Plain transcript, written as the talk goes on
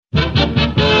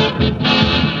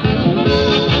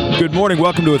morning.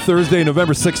 Welcome to a Thursday,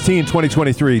 November 16,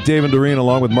 2023. Dave and Doreen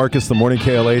along with Marcus, the morning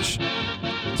KLH.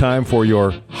 Time for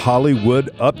your Hollywood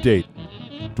update.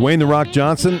 Dwayne "The Rock"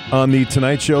 Johnson on The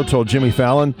Tonight Show told Jimmy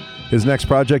Fallon his next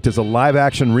project is a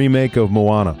live-action remake of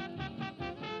Moana.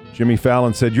 Jimmy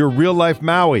Fallon said, "You're real-life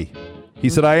Maui." He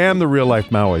said, "I am the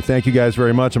real-life Maui. Thank you guys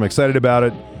very much. I'm excited about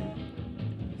it."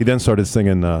 He then started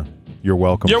singing You're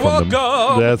Welcome. You're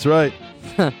welcome. That's right.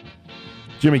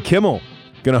 Jimmy Kimmel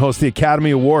going to host the Academy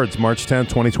Awards March 10th,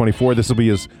 2024. This will be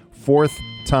his fourth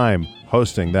time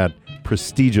hosting that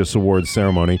prestigious awards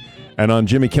ceremony. And on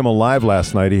Jimmy Kimmel Live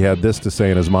last night, he had this to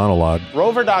say in his monologue.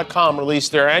 Rover.com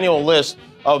released their annual list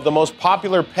of the most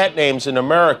popular pet names in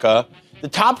America. The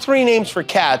top 3 names for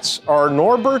cats are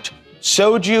Norbert,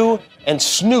 Soju, and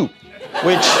Snoop,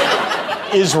 which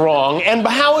is wrong. And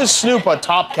how is Snoop a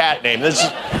top cat name? It's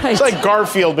like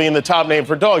Garfield being the top name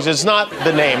for dogs. It's not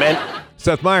the name. And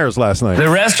Seth Meyers last night. The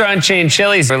restaurant chain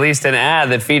Chili's released an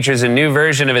ad that features a new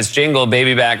version of its jingle,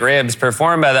 Baby Back Ribs,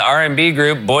 performed by the R&B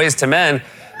group Boys to Men.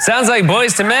 Sounds like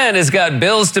Boys to Men has got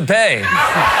bills to pay.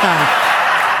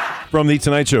 From The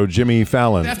Tonight Show, Jimmy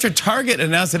Fallon. After Target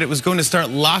announced that it was going to start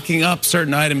locking up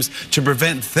certain items to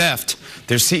prevent theft,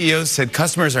 their CEO said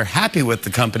customers are happy with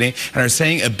the company and are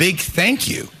saying a big thank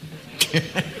you.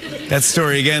 That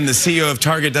story again, the CEO of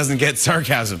Target doesn't get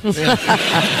sarcasm.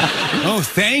 Oh,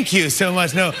 thank you so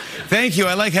much. No, thank you.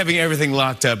 I like having everything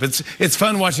locked up. It's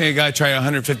fun watching a guy try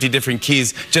 150 different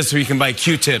keys just so he can buy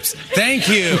Q-tips. Thank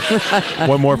you.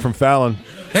 One more from Fallon.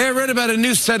 Hey, I read about a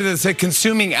new study that said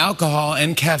consuming alcohol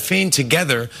and caffeine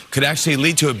together could actually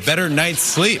lead to a better night's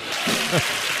sleep.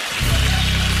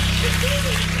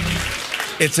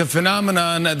 It's a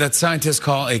phenomenon that scientists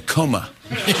call a coma.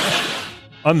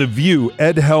 On The View,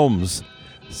 Ed Helms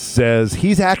says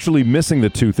he's actually missing the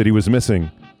tooth that he was missing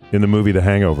in the movie The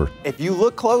Hangover. If you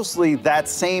look closely, that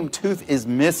same tooth is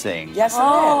missing. Yes, it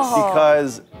is.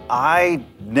 Because I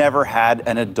never had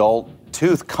an adult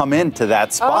tooth come into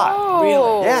that spot. Oh.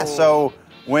 Really? Yeah, so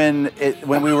when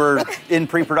we were in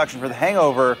pre-production for The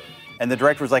Hangover, and the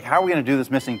director was like, "How are we going to do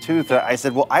this missing tooth?" I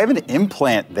said, "Well, I have an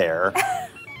implant there.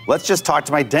 Let's just talk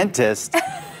to my dentist."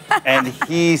 And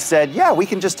he said, "Yeah, we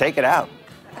can just take it out."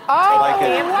 Take out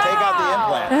the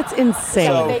implant. That's insane.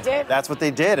 So They did? that's what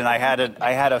they did, and I had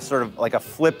a sort of like a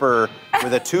flipper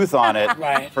with a tooth on it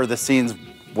for the scenes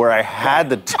where I had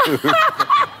the tooth,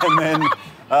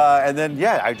 and then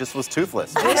yeah, I just was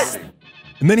toothless.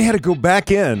 And then he had to go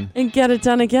back in. And get it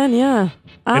done again, yeah.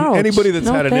 Ouch. And anybody that's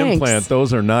No had an thanks. implant,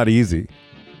 those are not easy.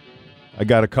 I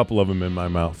got a couple of them in my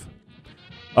mouth.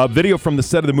 A video from the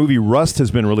set of the movie Rust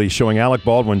has been released showing Alec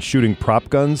Baldwin shooting prop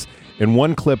guns. In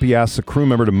one clip, he asks a crew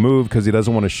member to move because he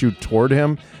doesn't want to shoot toward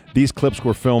him. These clips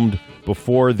were filmed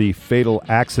before the fatal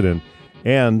accident,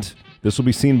 and this will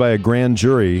be seen by a grand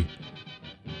jury,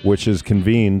 which is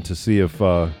convened to see if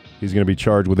he's going to be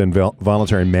charged with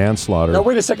involuntary manslaughter. Now,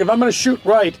 wait a second. If I'm going to shoot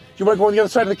right, you want to go on the other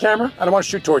side of the camera? I don't want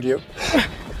to shoot toward you.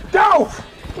 Go!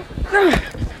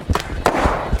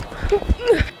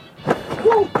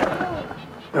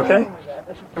 Okay?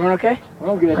 Everyone okay?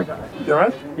 All good. You all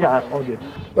right? Yeah, all good.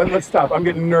 Let's stop. I'm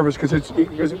getting nervous because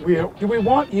we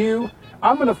want you.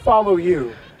 I'm going to follow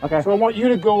you. Okay. So I want you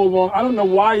to go along. I don't know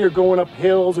why you're going up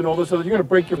hills and all this other. You're going to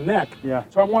break your neck. Yeah.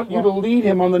 So I want you to lead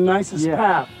him on the nicest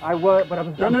path. I would, but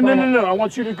I'm No. I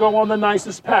want you to go on the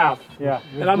nicest path. Yeah.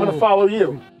 And I'm going to follow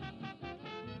you.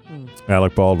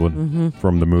 Alec Baldwin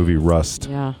from the movie Rust.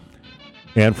 Yeah.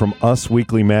 And from Us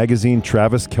Weekly magazine,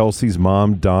 Travis Kelce's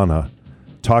mom, Donna,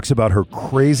 talks about her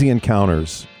crazy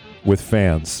encounters with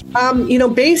fans.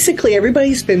 Basically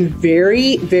everybody's been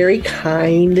very, very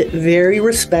kind, very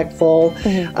respectful.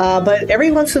 But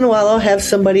every once in a while I'll have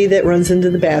somebody that runs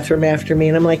into the bathroom after me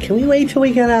and I'm like, can we wait till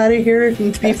we get out of here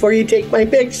before you take my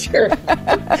picture?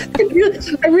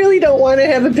 I really don't want to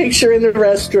have a picture in the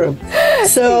restroom.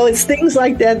 So it's things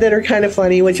like that are kind of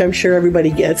funny, which I'm sure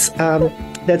everybody gets.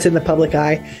 That's in the public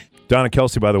eye. Donna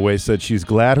Kelce, by the way, said she's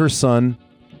glad her son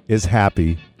is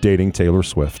happy dating Taylor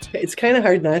Swift. It's kind of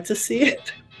hard not to see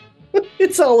it.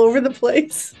 It's all over the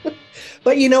place.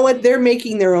 But you know what? They're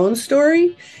making their own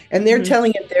story and they're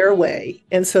telling it their way.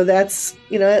 And so that's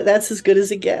as good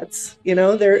as it gets.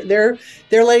 They're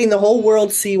letting the whole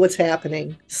world see what's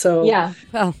happening. So Yeah.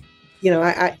 Well,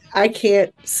 I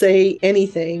can't say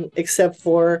anything except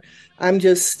for I'm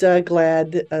just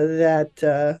glad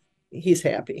that he's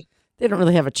happy. they don't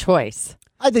really have a choice.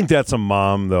 I think that's a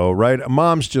mom, though, right?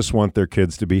 Moms just want their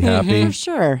kids to be happy.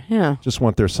 Sure, yeah. Just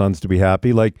want their sons to be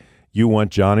happy. Like you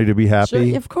want Johnny to be happy.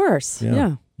 Sure, of course,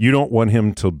 yeah. You don't want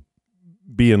him to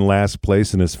be in last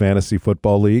place in his fantasy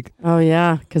football league. Oh,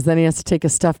 yeah, because then he has to take a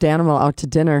stuffed animal out to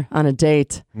dinner on a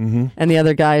date, and the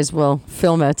other guys will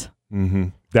film it. Mm-hmm.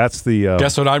 That's the...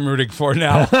 Guess what I'm rooting for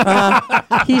now?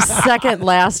 He's second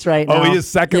last right now. Oh, he is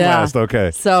second last.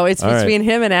 Okay. So it's All between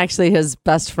him and actually his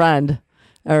best friend.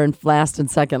 Or in last and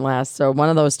second last. So one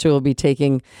of those two will be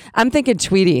taking... I'm thinking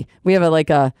Tweety. We have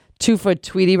a 2-foot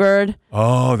Tweety bird.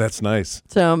 Oh, that's nice.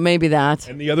 So maybe that.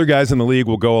 And the other guys in the league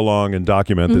will go along and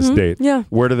document this date. Yeah.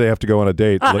 Where do they have to go on a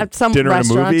date? Some dinner and a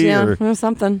restaurant, movie? yeah, Or?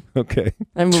 something. Okay.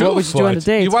 And what would you do on a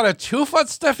date? You want a 2-foot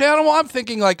stuffed animal? I'm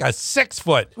thinking like a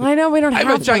 6-foot. I know, we don't I have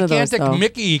have a one of those, gigantic though.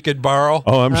 Mickey he could borrow.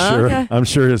 Oh, I'm sure. Okay. I'm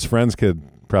sure his friends could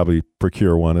probably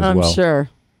procure one as well. I'm sure.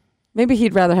 Maybe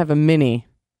he'd rather have a mini.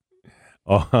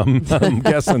 Oh, I'm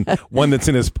guessing one that's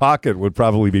in his pocket would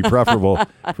probably be preferable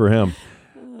for him.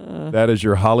 That is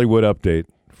your Hollywood update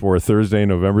for Thursday,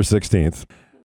 November 16th.